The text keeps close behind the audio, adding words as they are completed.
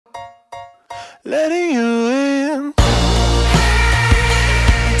letting you in.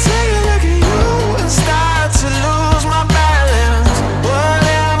 Take a look at you and start to lose my balance. What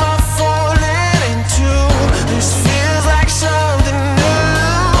am I falling into? This feels like something new.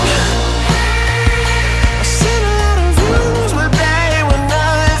 I've seen a lot of views, but they were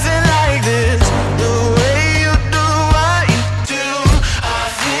nothing like this. The way you do what you do, I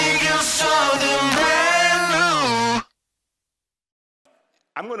think you're something brand new.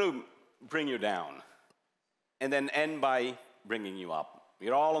 I'm going to bring you down and then end by bringing you up.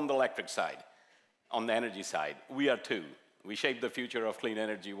 We're all on the electric side, on the energy side. We are too. We shape the future of clean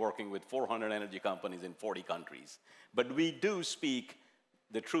energy working with 400 energy companies in 40 countries. But we do speak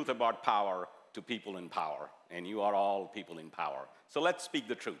the truth about power to people in power, and you are all people in power. So let's speak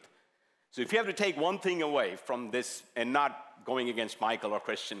the truth. So if you have to take one thing away from this, and not going against Michael or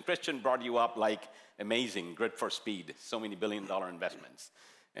Christian, Christian brought you up like amazing, grid for speed, so many billion-dollar investments.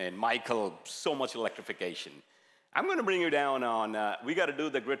 And Michael, so much electrification. I'm going to bring you down on, we got to do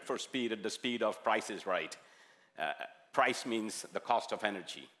the grid for speed at the speed of price is right. Price means the cost of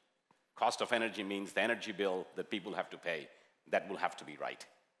energy. Cost of energy means the energy bill that people have to pay. That will have to be right.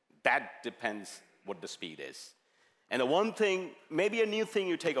 That depends what the speed is. And the one thing, maybe a new thing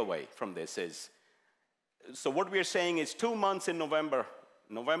you take away from this is, so what we're saying is 2 months in November,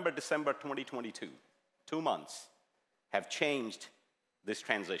 December 2022, 2 months have changed this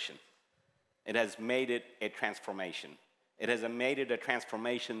transition. It has made it a transformation. It has made it a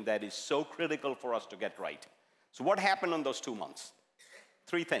transformation that is so critical for us to get right. So what happened in those 2 months?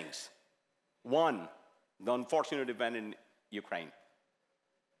 3 things. One, the unfortunate event in Ukraine.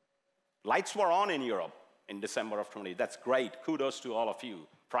 Lights were on in Europe in December of 2020. That's great. Kudos to all of you.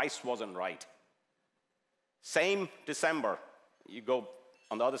 Price wasn't right. Same December, you go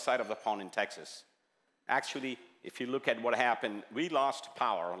on the other side of the pond in Texas. Actually, if you look at what happened, we lost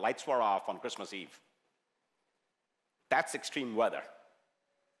power. Lights were off on Christmas Eve. That's extreme weather.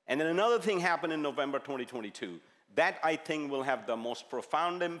 And then another thing happened in November 2022. That, I think, will have the most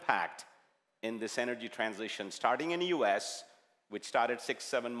profound impact in this energy transition, starting in the US, which started 6,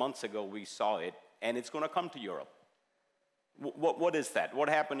 7 months ago. We saw it, and it's going to come to Europe. What is that? What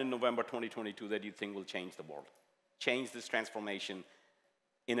happened in November 2022 that you think will change the world? Change this transformation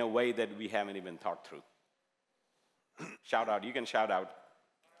in a way that we haven't even thought through. Shout out, you can shout out.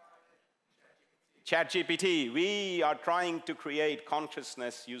 ChatGPT, we are trying to create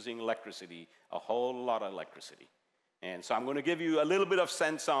consciousness using electricity, a whole lot of electricity. And so I'm going to give you a little bit of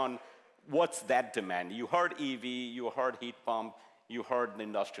sense on what's that demand. You heard EV, you heard heat pump, you heard the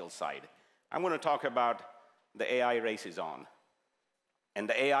industrial side. I'm going to talk about the AI race is on. And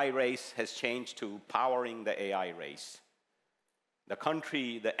the AI race has changed to powering the AI race. The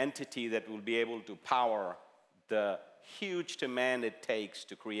country, the entity that will be able to power the huge demand it takes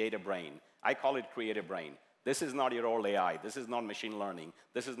to create a brain. I call it create a brain. This is not your old AI. This is not machine learning.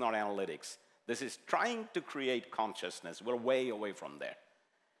 This is not analytics. This is trying to create consciousness. We're way away from there.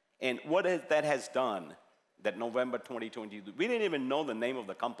 And what that has done, that November 2020, we didn't even know the name of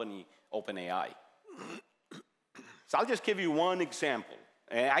the company, OpenAI. So I'll just give you one example.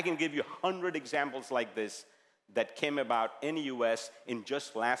 And I can give you 100 examples like this that came about in the US in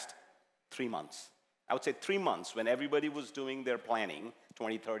just last 3 months. I would say 3 months when everybody was doing their planning,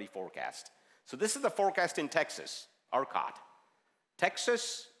 2030 forecast. So this is the forecast in Texas, ERCOT.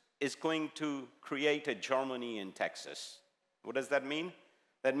 Texas is going to create a Germany in Texas. What does that mean?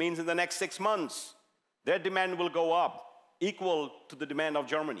 That means in the next 6 months, their demand will go up, equal to the demand of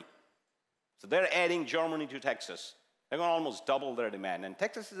Germany. So they're adding Germany to Texas. They're going to almost double their demand. And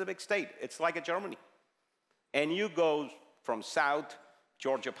Texas is a big state. It's like a Germany. And you go from south,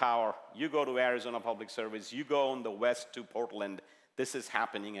 Georgia Power, you go to Arizona Public Service, you go on the west to Portland. This is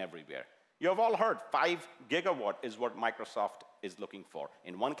happening everywhere. You have all heard 5 gigawatt is what Microsoft is looking for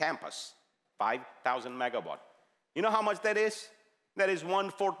in one campus, 5,000 megawatt. You know how much that is? That is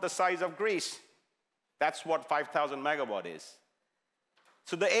 1/4 the size of Greece. That's what 5,000 megawatt is.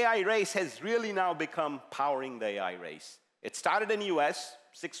 So the AI race has really now become powering the AI race. It started in the US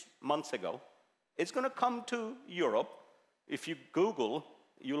 6 months ago. It's going to come to Europe. If you Google,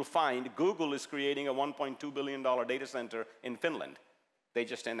 you'll find Google is creating a $1.2 billion data center in Finland. They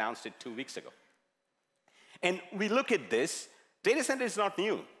just announced it 2 weeks ago. And we look at this, data center is not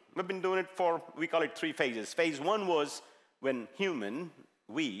new. We've been doing it for, we call it 3 phases. Phase 1 was when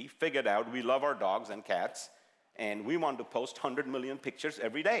we figured out we love our dogs and cats, and we want to post 100 million pictures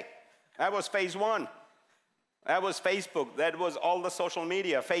every day. That was phase 1. That was Facebook. That was all the social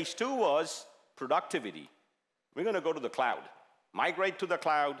media. Phase 2 was productivity. We're going to go to the cloud, migrate to the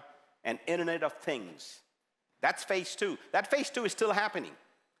cloud, and Internet of Things. That's phase 2. That phase 2 is still happening.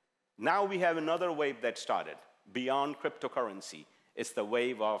 Now we have another wave that started beyond cryptocurrency. It's the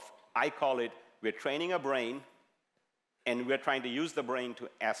wave of, I call it, we're training a brain, and we're trying to use the brain to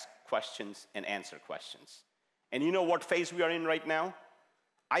ask questions and answer questions. And you know what phase we are in right now?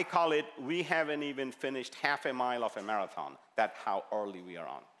 I call it, we haven't even finished half a mile of a marathon. That's how early we are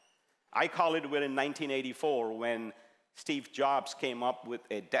on. I call it, we're in 1984 when Steve Jobs came up with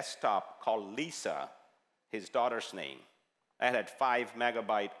a desktop called Lisa, his daughter's name. That had 5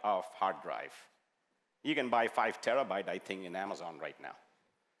 megabytes of hard drive. You can buy 5 terabyte, I think, in Amazon right now.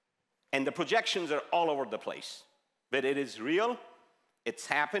 And the projections are all over the place. But it is real, it's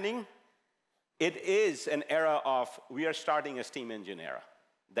happening. It is an era of, we are starting a steam engine era.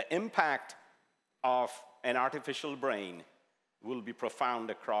 The impact of an artificial brain will be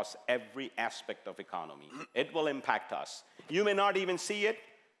profound across every aspect of economy. It will impact us. You may not even see it.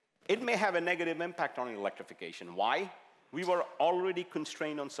 It may have a negative impact on electrification. Why? We were already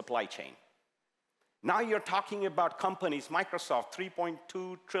constrained on supply chain. Now you're talking about companies, Microsoft,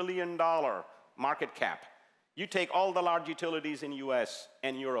 $3.2 trillion market cap. You take all the large utilities in US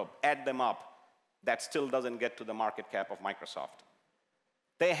and Europe, add them up, that still doesn't get to the market cap of Microsoft.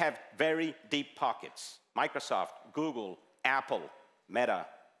 They have very deep pockets. Microsoft, Google, Apple, Meta,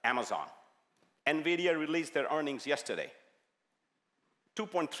 Amazon. NVIDIA released their earnings yesterday.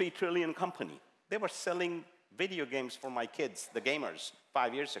 $2.3 trillion company. They were selling video games for my kids, the gamers,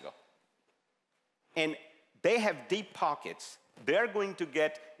 5 years ago. And they have deep pockets. They're going to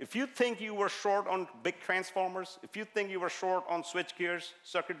get, if you think you were short on big transformers, if you think you were short on switch gears,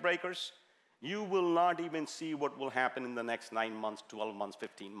 circuit breakers, you will not even see what will happen in the next 9 months, 12 months,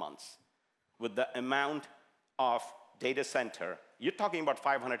 15 months. With the amount of data center, you're talking about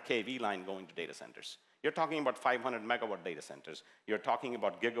 500 kV line going to data centers. You're talking about 500 megawatt data centers. You're talking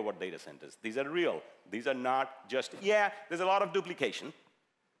about gigawatt data centers. These are real. These are not just, yeah, there's a lot of duplication.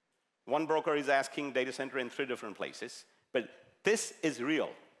 One broker is asking data center in 3 different places, but this is real.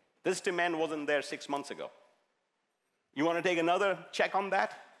 This demand wasn't there 6 months ago. You want to take another check on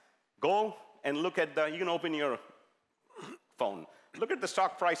that? Go and look at the, you can open your phone. Look at the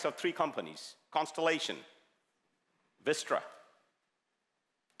stock price of 3 companies, Constellation, Vistra,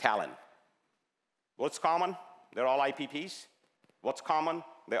 Talon. What's common? They're all IPPs. What's common?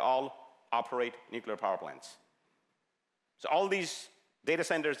 They all operate nuclear power plants. So all these data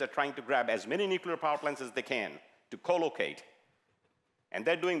centers are trying to grab as many nuclear power plants as they can to co-locate. And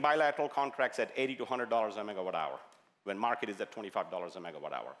they're doing bilateral contracts at $80 to $100 a megawatt hour, when market is at $25 a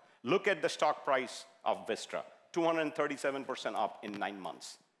megawatt hour. Look at the stock price of Vistra, 237% up in 9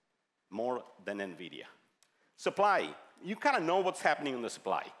 months, more than NVIDIA. Supply, you kind of know what's happening in the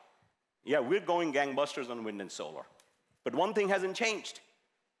supply. Yeah, we're going gangbusters on wind and solar. But one thing hasn't changed.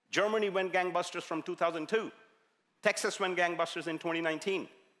 Germany went gangbusters from 2002. Texas went gangbusters in 2019.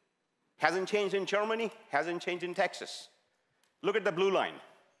 Hasn't changed in Germany, hasn't changed in Texas. Look at the blue line.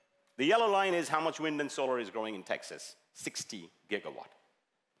 The yellow line is how much wind and solar is growing in Texas, 60 gigawatt.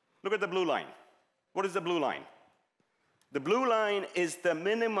 Look at the blue line. What is the blue line? The blue line is the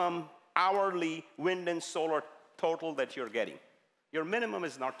minimum hourly wind and solar total that you're getting. Your minimum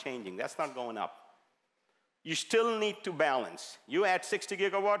is not changing, that's not going up. You still need to balance. You add 60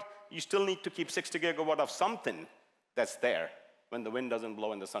 gigawatt, you still need to keep 60 gigawatt of something that's there when the wind doesn't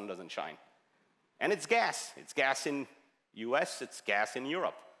blow and the sun doesn't shine. And it's gas. It's gas in US, it's gas in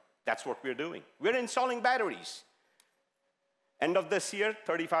Europe. That's what we're doing. We're installing batteries. End of this year,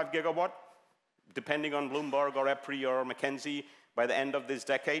 35 gigawatt, depending on Bloomberg or EPRI or McKinsey, by the end of this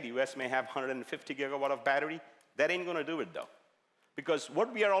decade, US may have 150 gigawatt of battery. That ain't gonna do it though. Because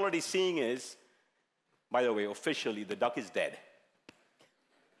what we are already seeing is, by the way, officially, the duck is dead.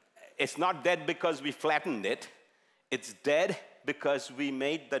 It's not dead because we flattened it. It's dead because we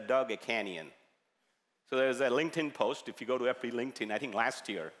made the duck a canyon. So there's a LinkedIn post, if you go to EPRI LinkedIn, I think last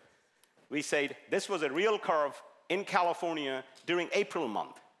year, we said this was a real curve in California during April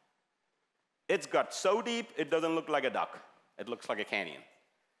month. It's got so deep, it doesn't look like a duck. It looks like a canyon.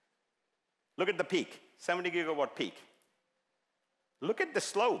 Look at the peak, 70 gigawatt peak. Look at the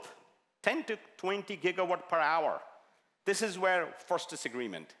slope, 10 to 20 gigawatt per hour. This is where first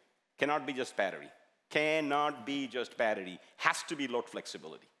disagreement cannot be just battery. Cannot be just battery, has to be load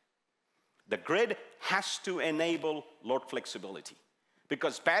flexibility. The grid has to enable load flexibility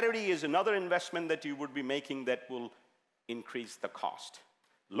because battery is another investment that you would be making that will increase the cost.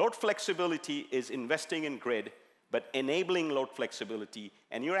 Load flexibility is investing in grid, but enabling load flexibility,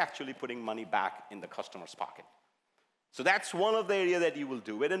 and you're actually putting money back in the customer's pocket. So that's one of the areas that you will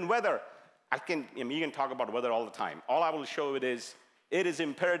do it. And weather, you can talk about weather all the time. All I will show it is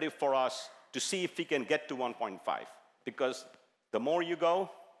imperative for us to see if we can get to 1.5. Because the more you go,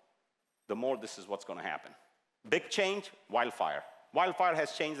 the more this is what's going to happen. Big change, wildfire. Wildfire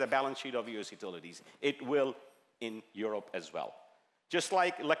has changed the balance sheet of US utilities. It will in Europe as well. Just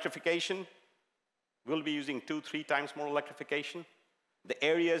like electrification, we'll be using 2-3 times more electrification. The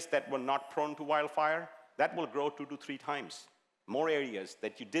areas that were not prone to wildfire, that will grow 2 to 3 times. More areas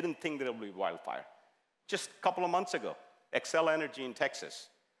that you didn't think there will be wildfire. Just a couple of months ago, Xcel Energy in Texas.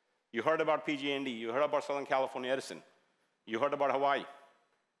 You heard about PG&E, you heard about Southern California Edison, you heard about Hawaii.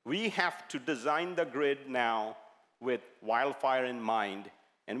 We have to design the grid now with wildfire in mind,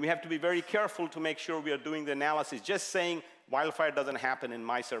 and we have to be very careful to make sure we are doing the analysis. Just saying wildfire doesn't happen in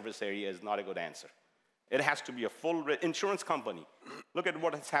my service area is not a good answer. It has to be a full insurance company. Look at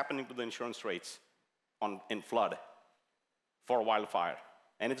what is happening to the insurance rates in flood for wildfire,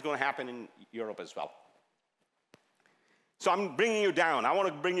 and it's going to happen in Europe as well. So I'm bringing you down. I want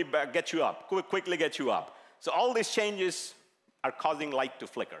to bring you back, get you up, quickly get you up. So all these changes are causing light to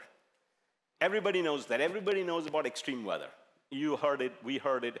flicker. Everybody knows that. Everybody knows about extreme weather. You heard it, we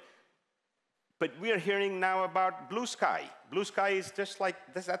heard it. But we are hearing now about blue sky. Blue sky is just like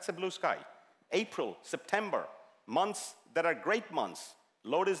this, that's a blue sky. April, September, months that are great months.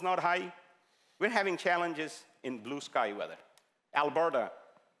 Load is not high. We're having challenges in blue sky weather. Alberta,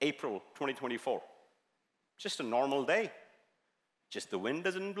 April 2024. Just a normal day. Just the wind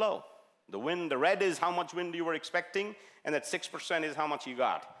doesn't blow. The wind, the red is how much wind you were expecting, and that 6% is how much you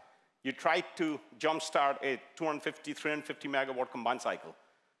got. You tried to jumpstart a 250, 350 megawatt combined cycle.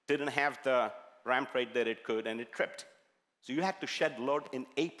 Didn't have the ramp rate that it could, and it tripped. So you had to shed load in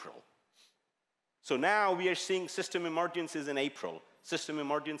April. So now we are seeing system emergencies in April, system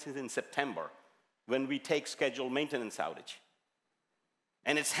emergencies in September, when we take scheduled maintenance outage.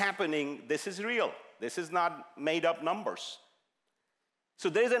 And it's happening, this is real. This is not made up numbers. So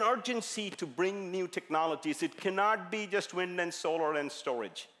there's an urgency to bring new technologies. It cannot be just wind and solar and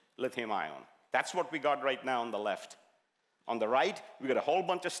storage, lithium ion. That's what we got right now on the left. On the right, we got a whole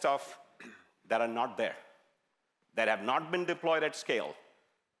bunch of stuff that are not there, that have not been deployed at scale.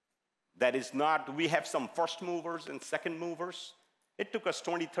 That is not, we have some first movers and second movers. It took us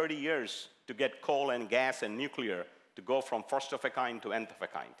 20, 30 years to get coal and gas and nuclear to go from first of a kind to nth of a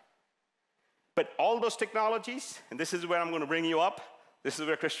kind. But all those technologies, and this is where I'm going to bring you up, this is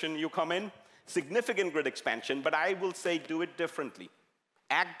where, Christian, you come in, significant grid expansion, but I will say do it differently.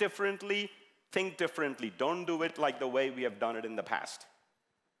 Act differently, think differently. Don't do it like the way we have done it in the past.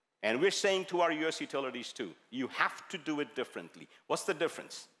 And we're saying to our US utilities too, you have to do it differently. What's the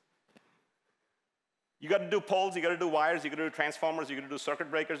difference? You got to do poles, you got to do wires, you got to do transformers, you got to do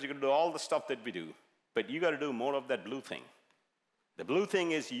circuit breakers, you got to do all the stuff that we do. But you got to do more of that blue thing. The blue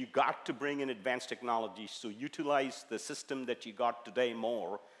thing is you got to bring in advanced technologies to utilize the system that you got today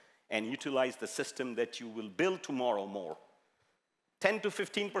more and utilize the system that you will build tomorrow more. 10 to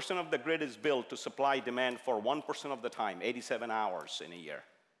 15% of the grid is built to supply demand for 1% of the time, 87 hours in a year.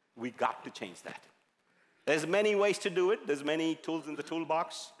 We got to change that. There's many ways to do it. There's many tools in the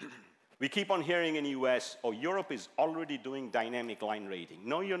toolbox. We keep on hearing in the US, oh, Europe is already doing dynamic line rating.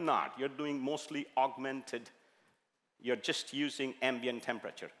 No, you're not. You're doing mostly augmented. You're just using ambient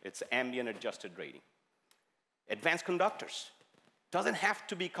temperature. It's ambient adjusted rating. Advanced conductors. Doesn't have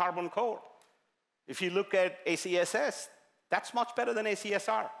to be carbon core. If you look at ACSS, that's much better than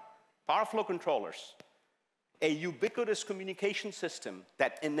ACSR. Power flow controllers. A ubiquitous communication system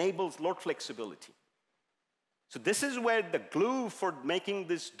that enables load flexibility. So this is where the glue for making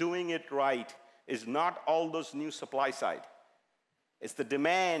this, doing it right, is not all those new supply side. It's the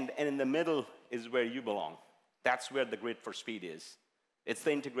demand, and in the middle is where you belong. That's where the grid for speed is. It's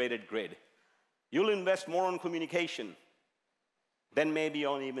the integrated grid. You'll invest more on communication than maybe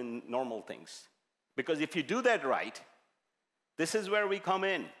on even normal things. Because if you do that right, this is where we come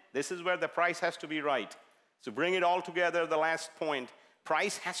in. This is where the price has to be right. So bring it all together, the last point,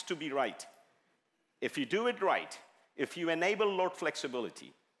 price has to be right. If you do it right, if you enable load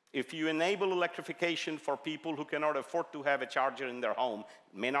flexibility, if you enable electrification for people who cannot afford to have a charger in their home,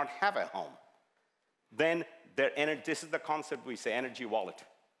 may not have a home, then this is the concept we say, energy wallet.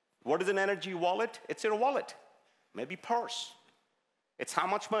 What is an energy wallet? It's your wallet, maybe purse. It's how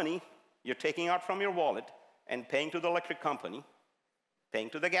much money you're taking out from your wallet and paying to the electric company,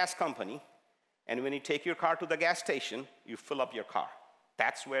 paying to the gas company, and when you take your car to the gas station, you fill up your car.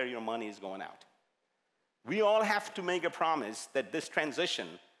 That's where your money is going out. We all have to make a promise that this transition,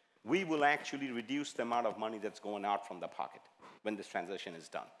 we will actually reduce the amount of money that's going out from the pocket when this transition is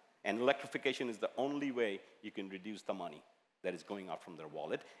done. And electrification is the only way you can reduce the money that is going out from their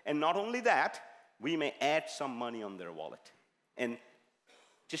wallet. And not only that, we may add some money on their wallet. And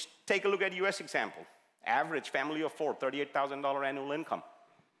just take a look at US example. Average family of four, $38,000 annual income.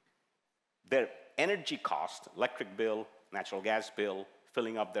 their energy cost, electric bill, natural gas bill,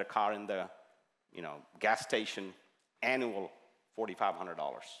 filling up their car in the gas station, annual $4,500.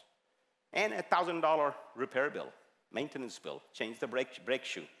 And a $1,000 repair bill, maintenance bill, change the brake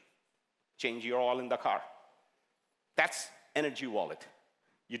shoe, change your oil in the car. That's energy wallet.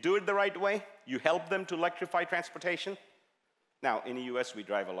 You do it the right way, you help them to electrify transportation. Now, in the US, we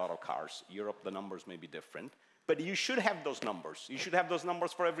drive a lot of cars. Europe, the numbers may be different. But you should have those numbers. You should have those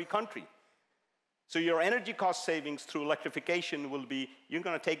numbers for every country. So your energy cost savings through electrification will be, you're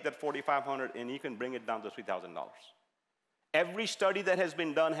going to take that $4,500 and you can bring it down to $3,000. Every study that has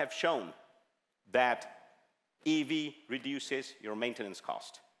been done have shown that EV reduces your maintenance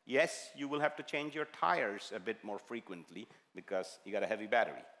cost. Yes, you will have to change your tires a bit more frequently because you got a heavy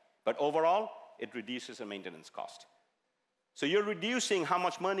battery. But overall, it reduces the maintenance cost. So you're reducing how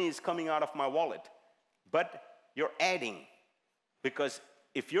much money is coming out of my wallet, but you're adding. Because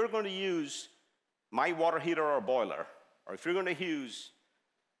if you're going to use my water heater or boiler, or if you're going to use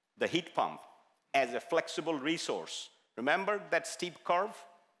the heat pump as a flexible resource, remember that steep curve?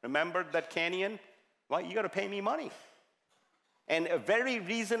 Remember that canyon? Well, you got to pay me money. And a very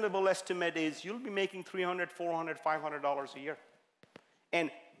reasonable estimate is you'll be making $300, $400, $500 a year. And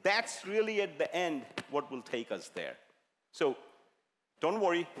that's really at the end what will take us there. So don't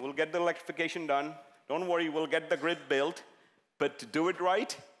worry, we'll get the electrification done. Don't worry, we'll get the grid built. But to do it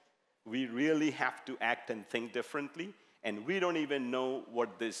right, we really have to act and think differently. And we don't even know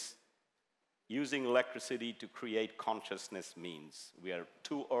what this using electricity to create consciousness means. We are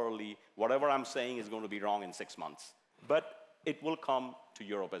too early. Whatever I'm saying is going to be wrong in 6 months. But it will come to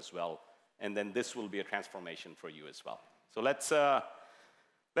Europe as well. And then this will be a transformation for you as well. So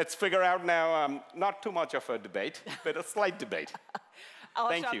let's figure out now, not too much of a debate, but a slight debate.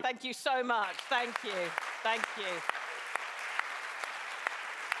 Thank you. Thank you so much. Thank you. Thank you.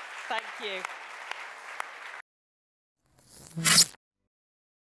 Thank you.